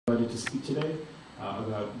invited to speak today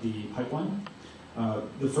about the pipeline.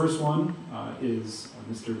 The first one is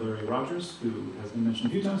Mr. Larry Rodgers, who has been mentioned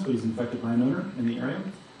a few times, but he's an effective landowner in the area,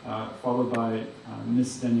 followed by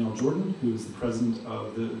Ms. Danielle Jordan, who is the president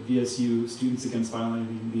of the VSU Students Against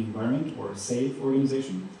Violating the Environment, or SAVE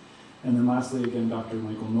organization. And then lastly, again, Dr.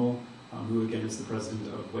 Michael Knoll, who again is the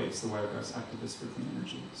president of WAVES, the Wiregrass Activists for Clean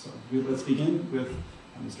Energy. So let's begin with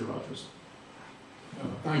Mr. Rodgers.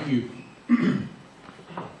 Thank you.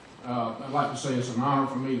 I'd like to say it's an honor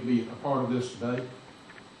for me to be a part of this today.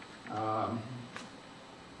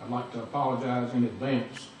 I'd like to apologize in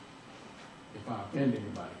advance if I offend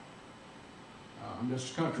anybody. I'm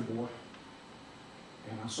just a country boy,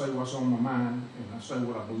 and I say what's on my mind, and I say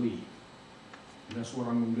what I believe. And that's what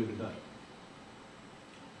I'm going to do today.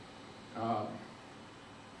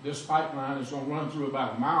 This pipeline is going to run through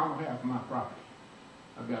about 1.5 miles of my property.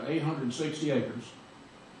 I've got 860 acres.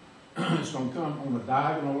 It's going to come on a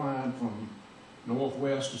diagonal line from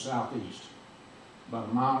northwest to southeast, about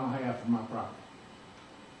 1.5 miles of my property.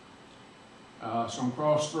 It's going to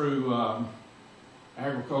cross through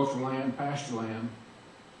agricultural land, pasture land,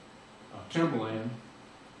 timberland.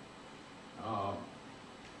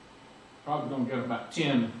 Probably going to get about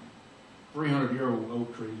 10 300-year-old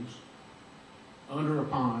oak trees under a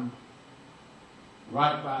pond,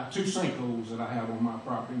 right by 2 sinkholes that I have on my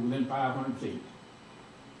property within 500 feet.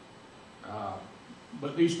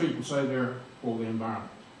 But these people say they're for the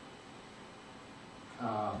environment.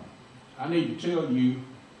 I need to tell you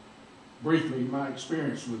briefly my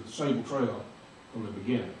experience with Sabal Trail from the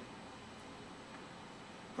beginning.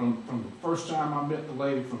 From the first time I met the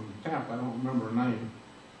lady from Tampa, I don't remember her name,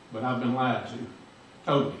 but I've been lied to,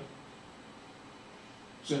 totally,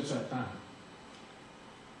 since that time.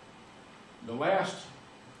 The last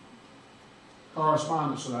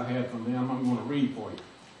correspondence that I had from them, I'm going to read for you,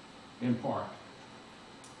 in part.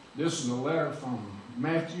 This is a letter from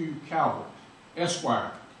Matthew Calvert,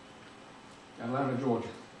 Esquire, Atlanta, Georgia,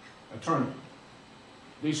 attorney,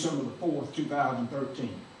 December the 4th, 2013,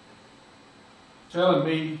 telling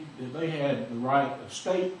me that they had the right of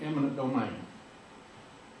state eminent domain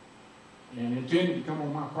and intended to come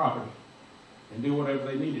on my property and do whatever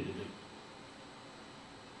they needed to do.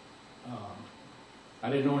 I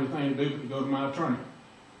didn't know anything to do but to go to my attorney,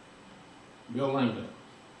 Bill Lowndes.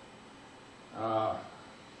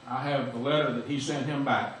 I have the letter that he sent him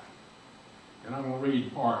back, and I'm going to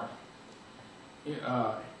read part.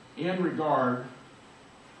 In regard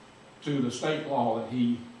to the state law that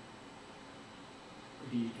he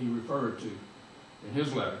referred to in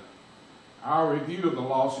his letter, our review of the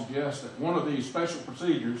law suggests that one of these special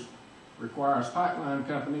procedures requires pipeline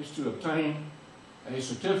companies to obtain a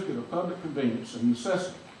certificate of public convenience and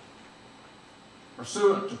necessity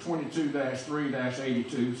pursuant to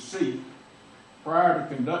 22-3-82C prior to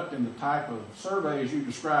conducting the type of surveys you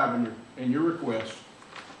describe in your request.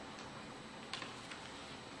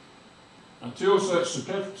 Until such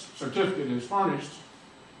certificate is furnished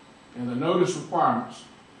and the notice requirements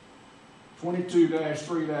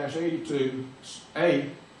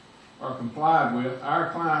 22-3-82A are complied with,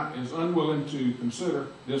 our client is unwilling to consider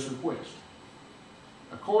this request.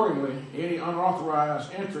 Accordingly, any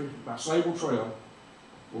unauthorized entry by Sabal Trail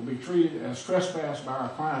will be treated as trespass by our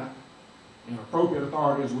client, and appropriate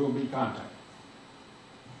authorities will be contacted.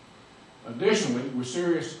 Additionally, we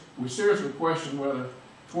seriously question whether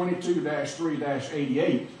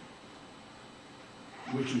 22-3-88,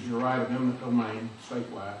 which is your right of eminent domain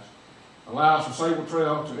statewide, allows for Sabal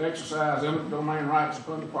Trail to exercise eminent domain rights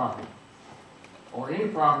upon the property, or any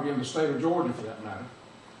property in the state of Georgia for that matter.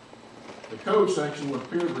 The code section would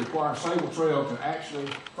appear to require Sabal Trail to actually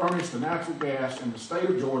furnish the natural gas in the state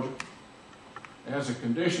of Georgia as a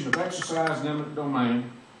condition of exercising eminent domain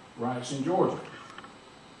rights in Georgia.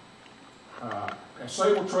 As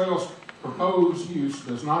Sabal Trail's proposed use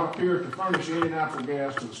does not appear to furnish any natural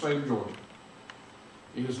gas to the state of Georgia,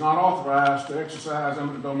 it is not authorized to exercise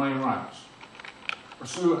eminent domain rights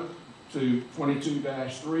pursuant to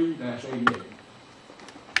 22-3-88.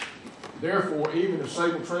 Therefore, even if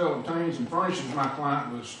Sabal Trail obtains and furnishes my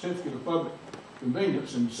client with a certificate of public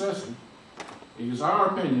convenience and necessity, it is our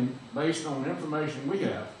opinion, based on the information we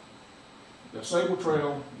have, that Sabal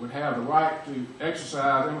Trail would have the right to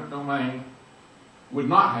exercise eminent domain, would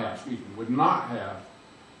not have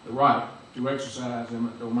the right to exercise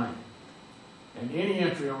eminent domain. And any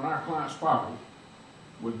entry on our client's property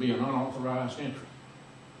would be an unauthorized entry.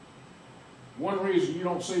 One reason you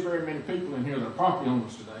don't see very many people in here that are property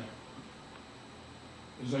owners today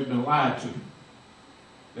is they've been lied to.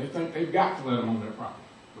 They think they've got to let them on their property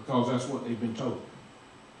because that's what they've been told.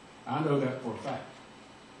 I know that for a fact.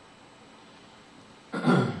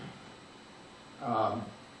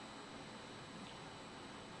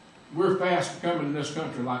 We're fast becoming in this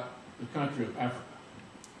country like the country of Africa.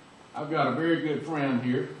 I've got a very good friend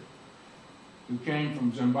here who came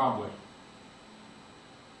from Zimbabwe.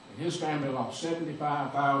 And his family lost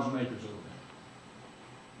 75,000 acres over there.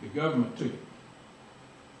 The government took it.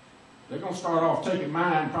 They're going to start off taking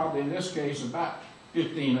mine, probably in this case, about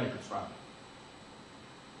 15 acres probably.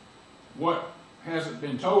 What hasn't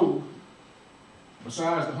been told,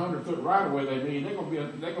 besides the 100-foot right-of-way they need, they're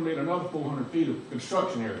going to need another 400 feet of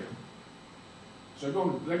construction area. So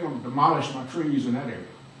they're going to demolish my trees in that area.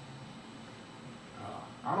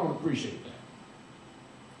 I don't appreciate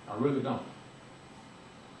that. I really don't.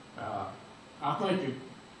 I think if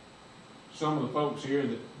some of the folks here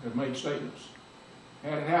that have made statements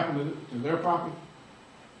had it happen to their property,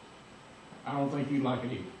 I don't think you'd like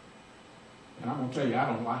it either. And I'm going to tell you, I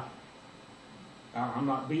don't like it. I'm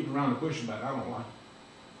not beating around the bush about it. I don't like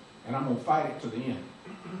it. And I'm going to fight it to the end.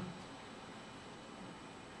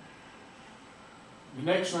 The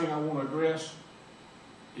next thing I want to address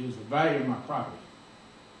is the value of my property.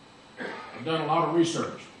 I've done a lot of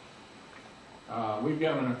research. We've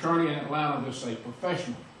got an attorney in Atlanta that's a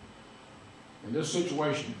professional in this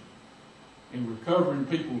situation in recovering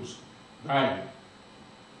people's value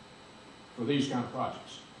for these kind of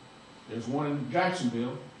projects. There's one in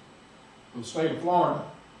Jacksonville for the state of Florida.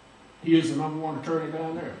 He is the #1 attorney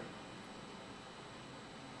down there.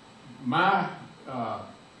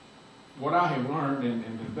 What I have learned in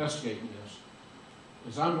investigating this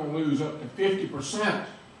is I'm going to lose up to 50%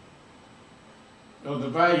 of the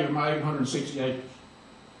value of my 860 acres.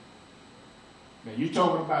 Now, you're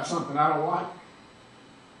talking about something I don't like,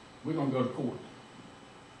 we're going to go to court.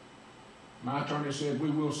 My attorney said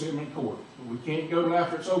we will see him in court, but we can't go till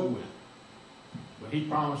after it's over with. But he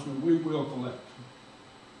promised me we will collect.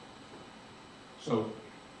 So,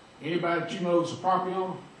 anybody that you know is a property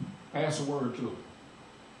owner, pass the word to them.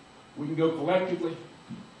 We can go collectively,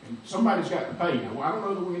 and somebody's got to pay. Now, I don't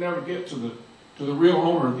know that we can ever get to the real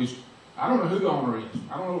owner of these. I don't know who the owner is.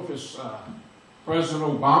 I don't know if it's President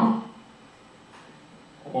Obama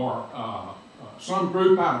or some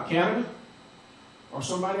group out of Canada or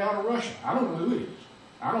somebody out of Russia. I don't know who it is.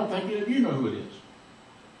 I don't think any of you know who it is.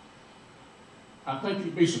 I think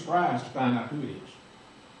you'd be surprised to find out who it is.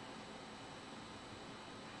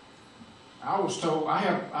 I was told I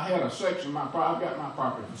had a section of my property. I've got my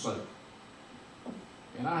property for sale,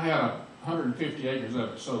 and I had 150 acres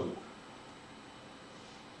of it sold.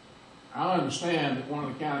 I understand that one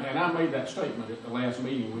of the county, and I made that statement at the last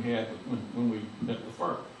meeting we had when we met with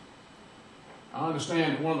FERC. I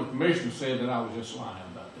understand that one of the commissioners said that I was just lying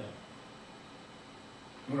about that.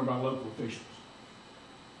 One of our local officials,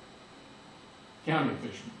 county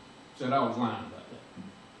official, said I was lying about that.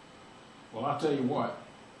 Well, I'll tell you what.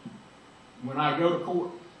 When I go to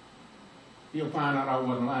court, he'll find out I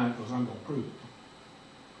wasn't lying because I'm going to prove it.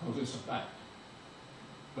 Because it's a fact.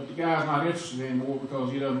 But the guy's not interested anymore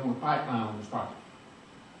because he doesn't want a pipeline on his property.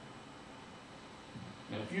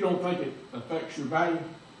 Now, if you don't think it affects your value,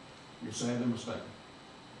 you're sadly mistaken.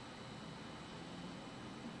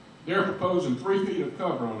 They're proposing 3 feet of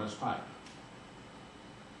cover on this pipe.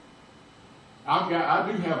 I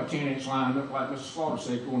do have a 10-inch line, like Mr. Slaughter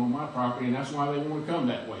said, going on my property, and that's why they want to come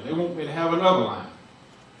that way. They want me to have another line.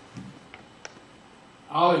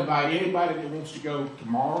 I'll invite anybody that wants to go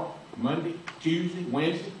tomorrow, Monday, Tuesday,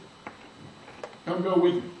 Wednesday. Come go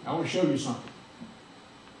with me. I want to show you something.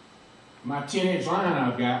 My 10-inch line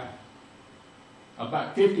I've got,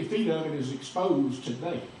 about 50 feet of it is exposed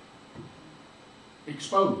today.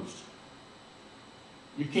 Exposed.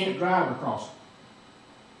 You can't drive across it.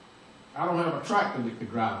 I don't have a tractor that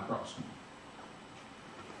could drive across it.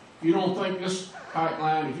 If you don't think this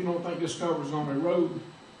pipeline, if you don't think this cover is on the road,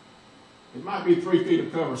 it might be 3 feet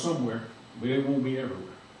of cover somewhere, but it won't be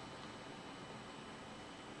everywhere.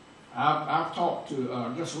 I've talked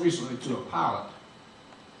to, just recently, to a pilot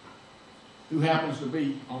who happens to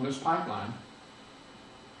be on this pipeline,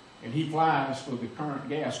 and he flies for the current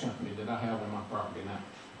gas company that I have on my property now.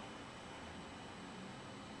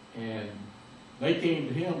 And they came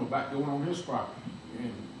to him about going on his property,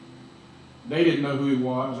 and they didn't know who he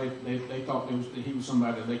was. They thought he was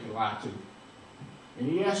somebody that they could lie to. And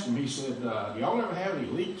he asked him, he said, do y'all ever have any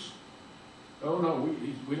leaks? Oh no,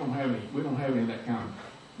 we don't have any. We don't have any of that kind of.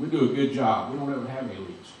 We do a good job. We don't ever have any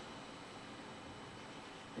leaks.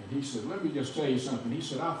 And he said, let me just tell you something. He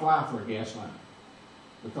said, I fly for a gas line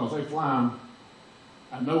because they fly them,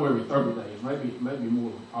 I know, every 30 days, maybe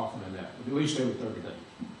more often than that, but at least every 30 days.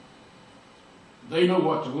 They know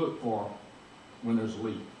what to look for when there's a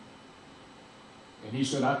leak. And he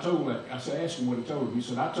said, I asked him what he told him. He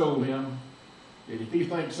said, I told him that if he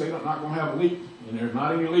thinks they're not going to have a leak, and there's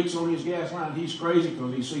not any leaks on these gas lines, he's crazy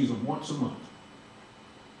because he sees them once a month.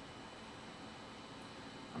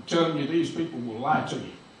 I'm telling you, these people will lie to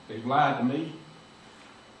you. They've lied to me.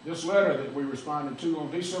 This letter that we responded to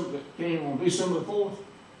that came on December the 4th,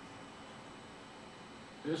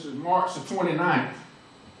 this is March the 29th,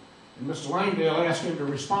 and Mr. Langdale asked him to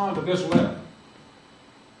respond to this letter.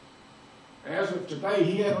 As of today,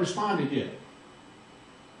 he hasn't responded yet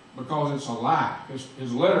because it's a lie.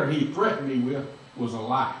 His letter he threatened me with was a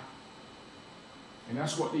lie. And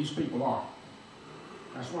that's what these people are.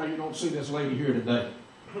 That's why you don't see this lady here today.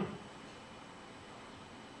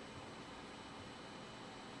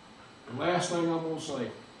 The last thing I'm going to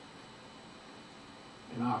say,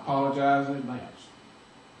 and I apologize in advance.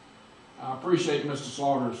 I appreciate Mr.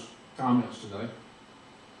 Slaughter's comments today.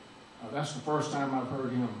 That's the first time I've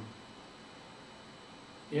heard him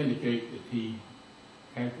indicate that he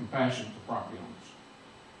had compassion for property owners,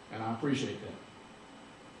 and I appreciate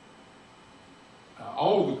that.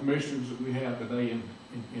 All of the commissioners that we have today in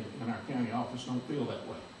our county office don't feel that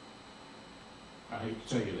way. I hate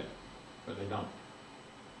to tell you that, but they don't.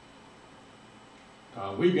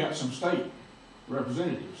 We've got some state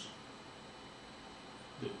representatives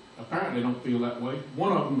that apparently don't feel that way.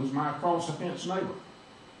 One of them is my across-the-fence neighbor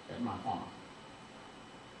at my farm.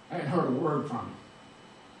 I hadn't heard a word from him,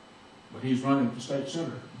 but he's running for state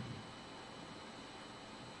senator.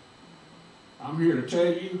 I'm here to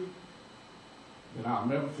tell you that I'll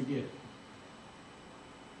never forget it.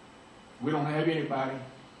 We don't have anybody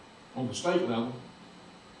on the state level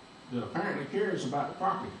that apparently cares about the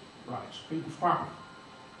property rights, people's property.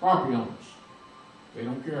 Property owners, they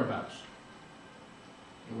don't care about us.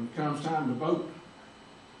 And when it comes time to vote,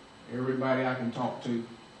 everybody I can talk to,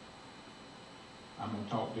 I'm going to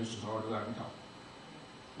talk just as hard as I can talk,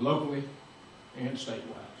 locally and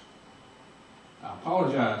statewide. I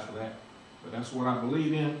apologize for that, but that's what I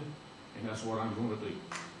believe in, and that's what I'm going to do.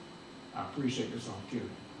 I appreciate this opportunity.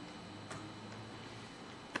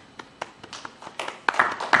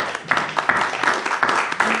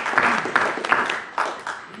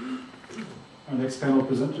 Our next panel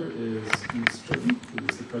presenter is Ms. Tritton, who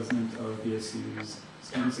is the president of BSU's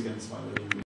Students Against Violating